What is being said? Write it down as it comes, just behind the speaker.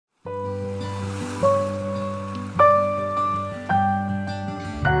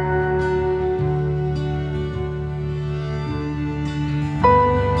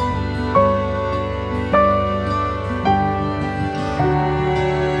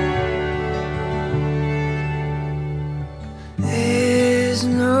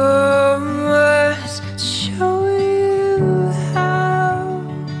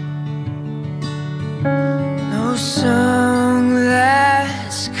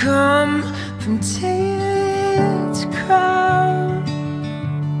from tail to crown.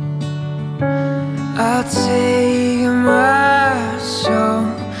 I'll take my soul,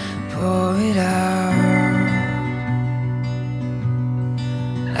 pour it out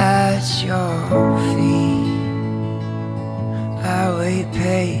at your feet. I wait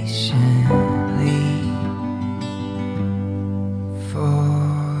patiently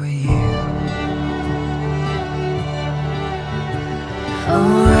for you.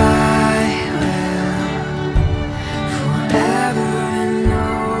 Oh, I will forever and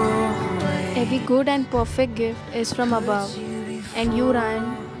always. Every good and perfect gift is from above, and you,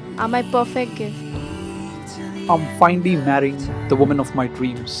 Ryan, are my perfect gift. I'm finally marrying the woman of my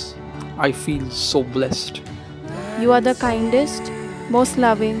dreams. I feel so blessed. You are the kindest, most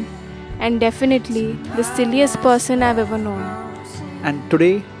loving, and definitely the silliest person I've ever known. And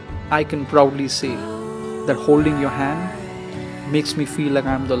today, I can proudly say that holding your hand makes me feel like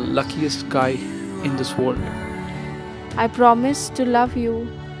I'm the luckiest guy in this world. I promise to love you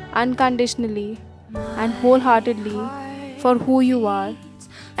unconditionally and wholeheartedly for who you are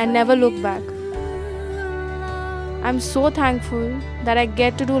and never look back. I'm so thankful that I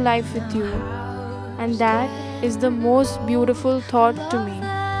get to do life with you, and that is the most beautiful thought to me.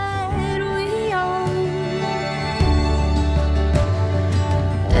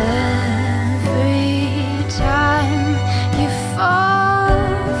 Every time you fall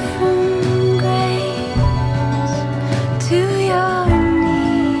from grace to your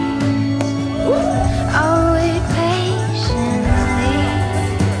knees, I'll wait patiently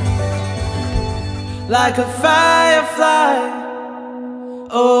like a firefly.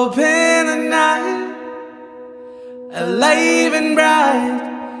 Open the night, alive and bright,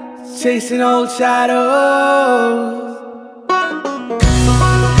 chasing old shadows.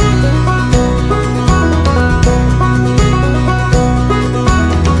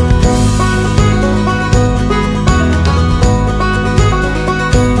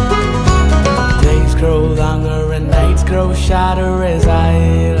 Days grow longer and nights grow shorter as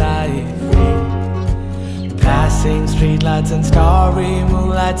I lie free. Passing streetlights and starry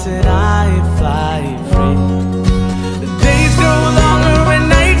moonlights and I fly free. The days grow longer and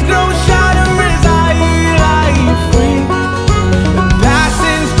nights grow shorter as I lie free.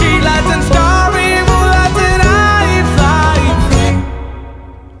 Passing streetlights and starry moonlights and I fly free.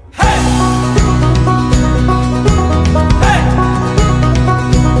 Hey! Hey! Hey!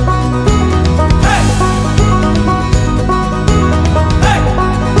 Hey!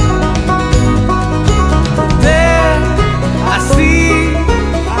 There I see,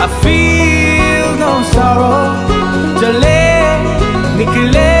 I feel no sorrow. चले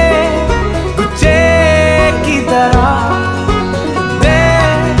निकले गुच्छे की तरह.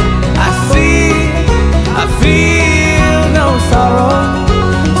 There I see, I feel no sorrow.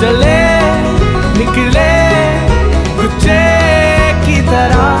 चले निकले गुच्छे की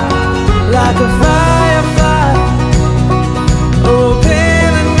तरह. Like a firefly,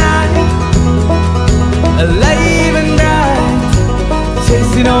 open at night, alive and bright,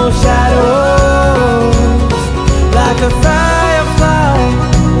 chasing old shadows. Like a fire.